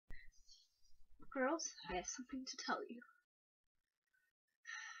Girls, I have something to tell you.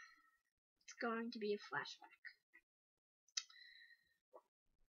 It's going to be a flashback.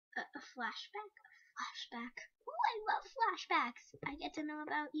 A flashback? A flashback. Oh, I love flashbacks. I get to know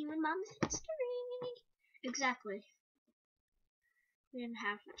about you and Mom's history. Exactly. We didn't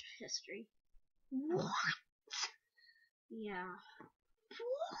have much history. What? Yeah.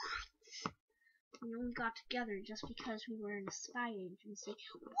 What? We only got together just because we were in a spy agency.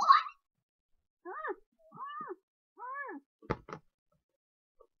 What?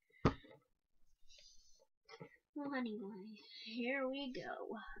 Well, anyway, here we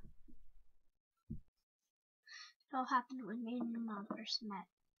go. It all happened when me and your mom first met.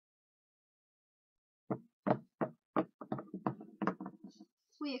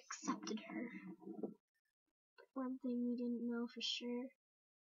 We accepted her. But one thing we didn't know for sure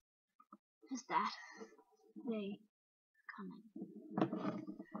is that they were coming.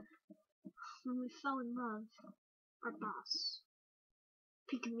 When we fell in love, our boss,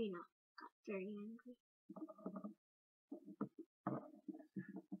 Pikamina, got very angry.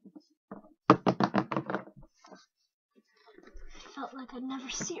 I felt like I'd never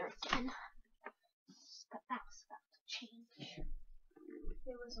see her again. But that was about to change.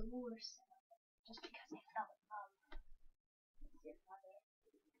 There was a war set up just because I fell in love with your mother.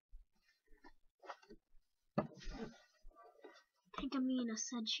 Pikamina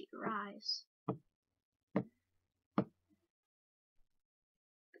said she'd rise. But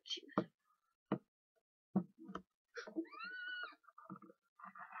she was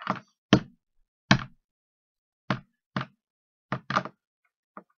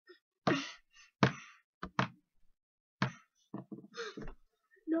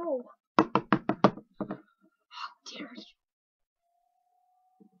no! How dare you?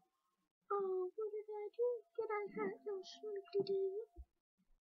 Oh, what did I do? Did I hurt those sneaky?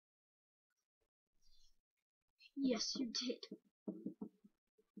 Yes, you did.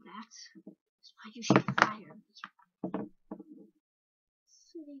 That is why you should fire me.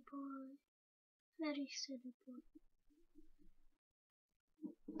 Silly boy. Very silly boy.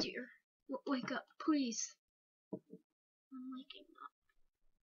 Dear, wake up, please. I'm waking up.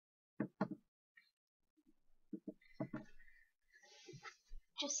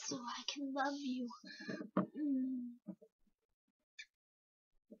 Just so I can love you.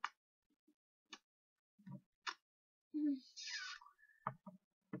 You're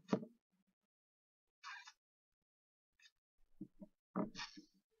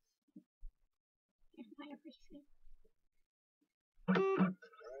my everything.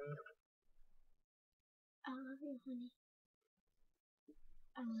 I love you, honey.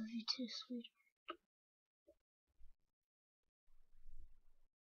 I love you too, sweetheart.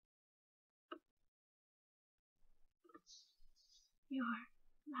 You're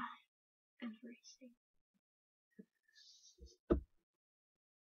my everything.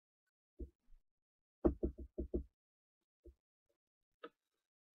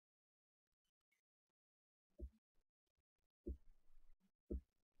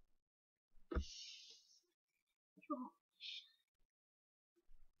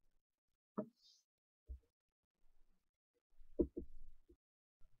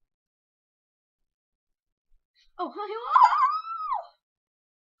 Oh, hi!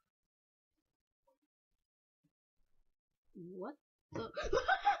 What the?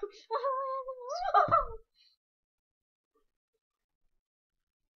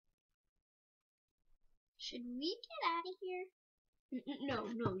 Should we get out of here?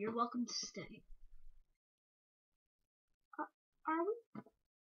 No, you're welcome to stay. Are we?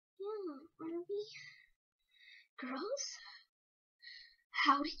 Yeah, are we? Girls?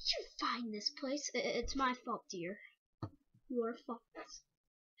 How did you find this place? It's my fault, dear. Your fault.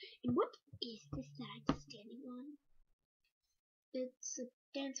 And what is this that I'm standing on? It's a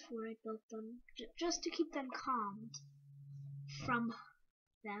dance floor I built them, just to keep them calmed. From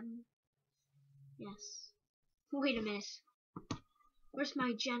them. Yes. Wait a minute. Where's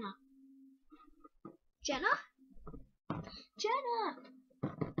my Jenna? Jenna? Jenna!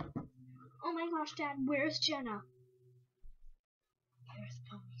 Oh my gosh, Dad, where's Jenna? There's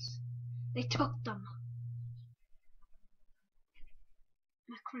ponies. They took them.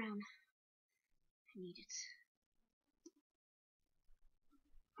 My crown. I need it.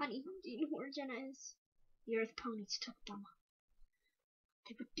 Honey, do you know where Jenna is? The Earth ponies took them.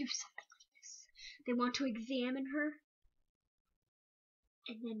 They would do something like this. They want to examine her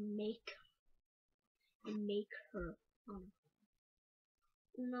and then make her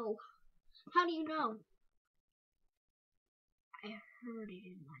No. How do you know? I heard it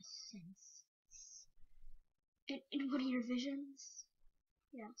in my senses. In one of your visions?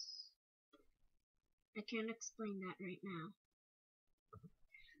 Yes. I can't explain that right now.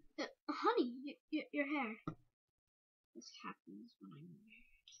 Honey, your hair. This happens when I'm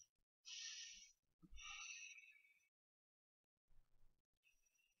married.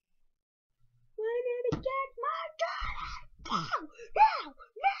 We're gonna get my daughter! No! No!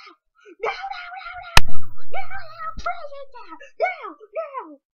 No! No! No! No! No! No! No! Please no! No!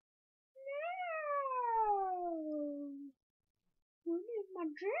 No! No! We need my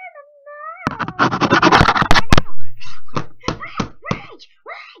Jenna now! Rage!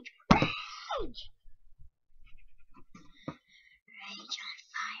 Rage! Rage! Rage on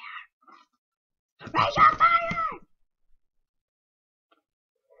fire! Rage on fire!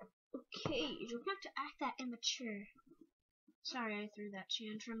 Okay, you don't have to act that immature. Sorry I threw that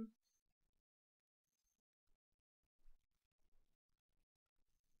tantrum.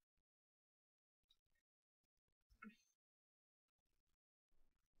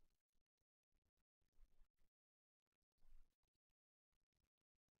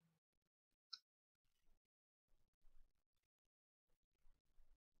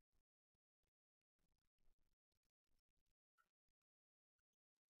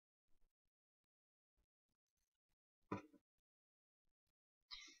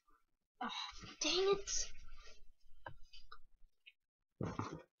 Oh, dang it!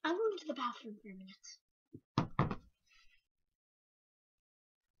 I'm going to the bathroom for a minute.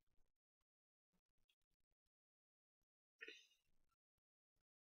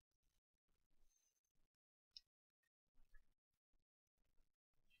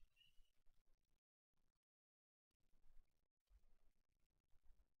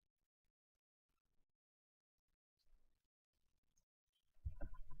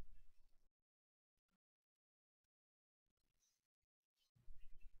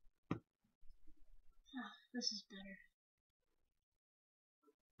 Oh, this is better.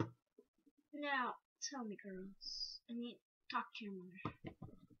 Now, tell me, girls. Talk to your mother.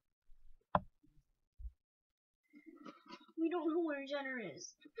 We don't know where Jenna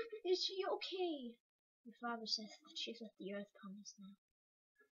is. Is she okay? Your father says that she's with the Earth ponies now.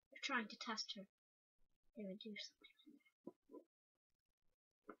 They're trying to test her. They would do something like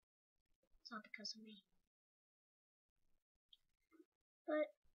that. It's not because of me.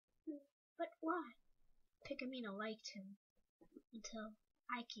 But why? Picamino liked him until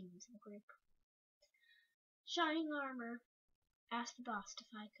I came into the group. Shining Armor asked the boss if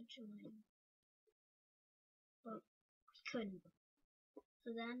I could join. But he couldn't.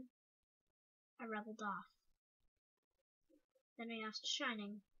 So then I rebelled off. Then I asked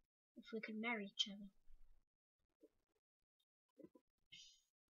Shining if we could marry each other.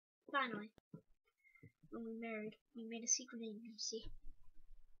 Finally, when we married, we made a secret agency.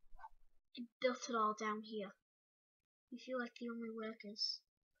 And built it all down here. We feel like the only workers.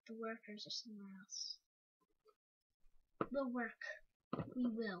 The workers are somewhere else. We'll work. We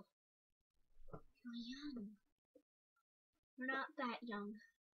will. You're young. We're not that young.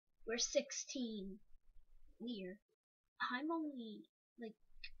 We're 16. We're. I'm only, like,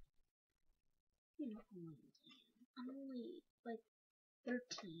 you know how old I am. I'm only, like,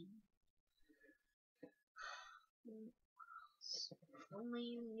 13. If only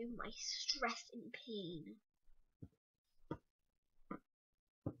you knew my stress and pain.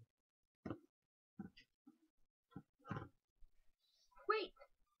 Wait,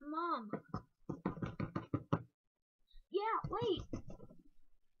 Mom. Yeah, wait.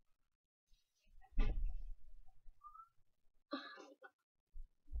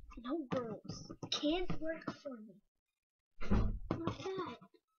 No, girls. Can't work for me. Not that.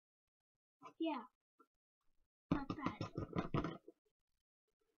 Yeah. Not that.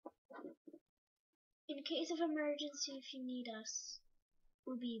 In case of emergency, if you need us,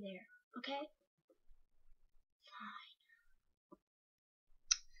 we'll be there. Okay? Fine.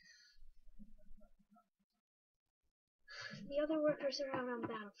 The other workers are out on the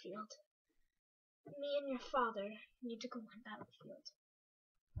battlefield. Me and your father need to go on battlefield.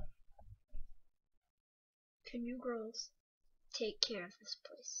 Can you girls take care of this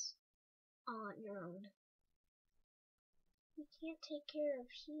place on your own? We can't take care of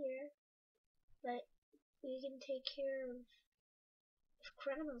here, but we can take care of if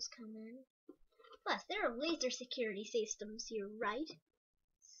criminals come in. Plus, there are laser security systems here, right?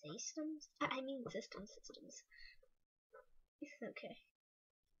 Systems? I mean systems. It's okay.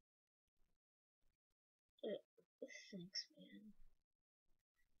 Thanks, man.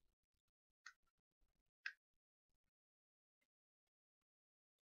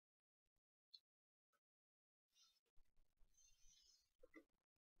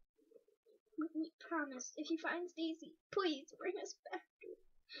 We promise, if you find Stacy, please bring us back.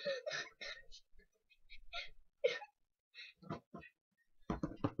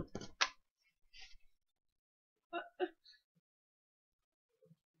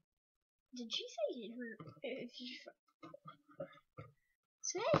 whatever. If you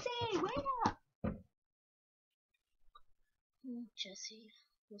Stacy, wait up! Oh, Jessie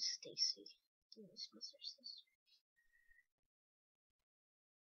was Stacy. It was her sister.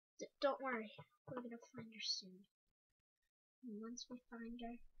 Don't worry, we're gonna find her soon. And once we find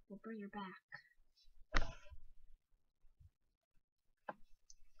her, we'll bring her back.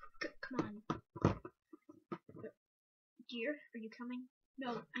 Come on. Dear, are you coming?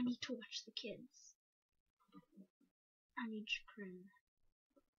 No, I need to watch the kids. I need your cream.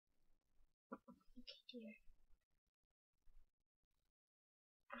 Okay, dear.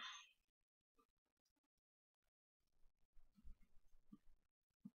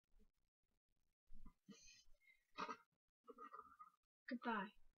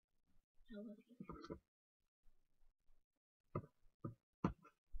 Goodbye. I love you.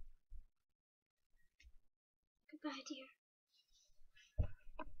 Goodbye, dear.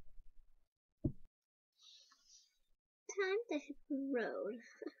 Time to hit the road.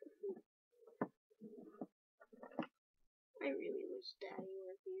 I really wish Daddy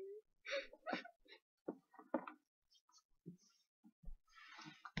were here.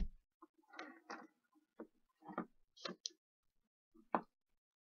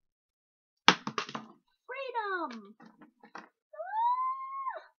 Freedom!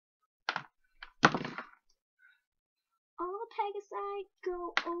 All Pegasi go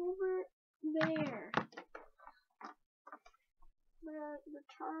over there. The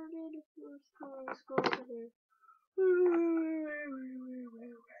retarded first cars go over there.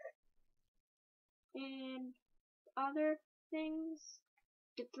 And other things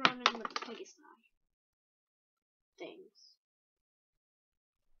get thrown in with the Pegasi things.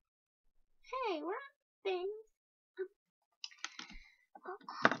 Hey, we're on things.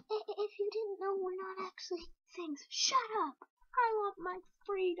 If you didn't know, we're not actually things. Shut up! I want my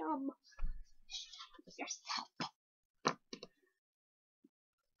freedom. Shut up yourself.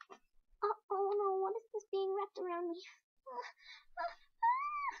 Oh no, what is this being wrapped around me?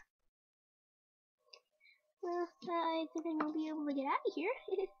 Well, I think we'll be able to get out of here.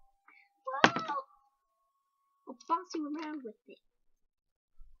 Wow! I'll boss you around with it.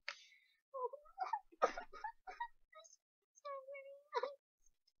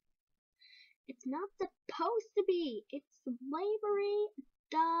 It's not supposed to be. It's slavery.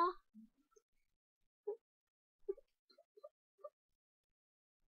 Duh.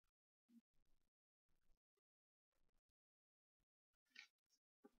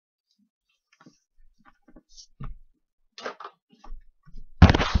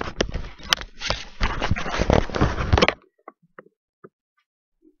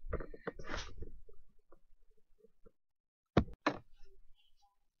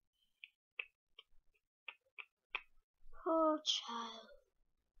 Poor child.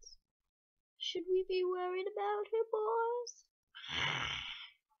 Should we be worried about her, boys?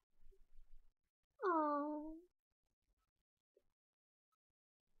 Oh.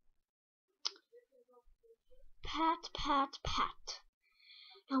 Pat, pat, pat.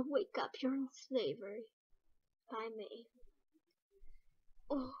 Now wake up, you're in slavery. By me.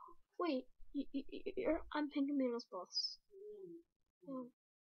 Oh, wait. I'm Pink Amino's boss. Oh,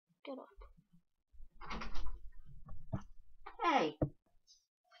 get up. Hey!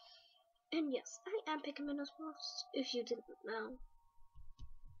 And yes, I am Pink Amino's boss, if you didn't know.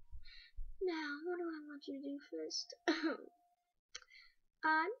 Now, what do I want you to do first?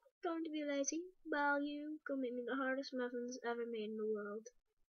 I'm going to be lazy while you go make me the hardest muffins ever made in the world.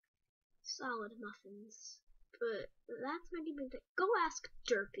 Solid muffins. But that's my deep thing. Go ask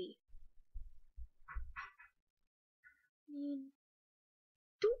Derpy. I mean,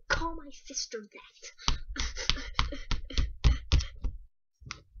 don't call my sister that.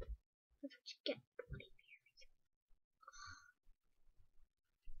 That's what you get, Bloody Mary.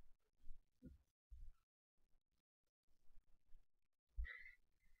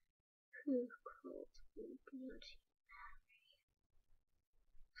 Who called me Bloody Mary?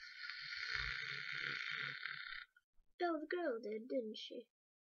 Oh, the girl did, didn't she?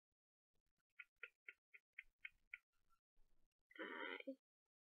 I'm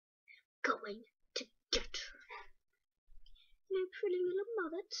going to get her. My pretty little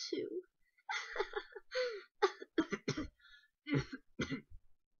mother, too.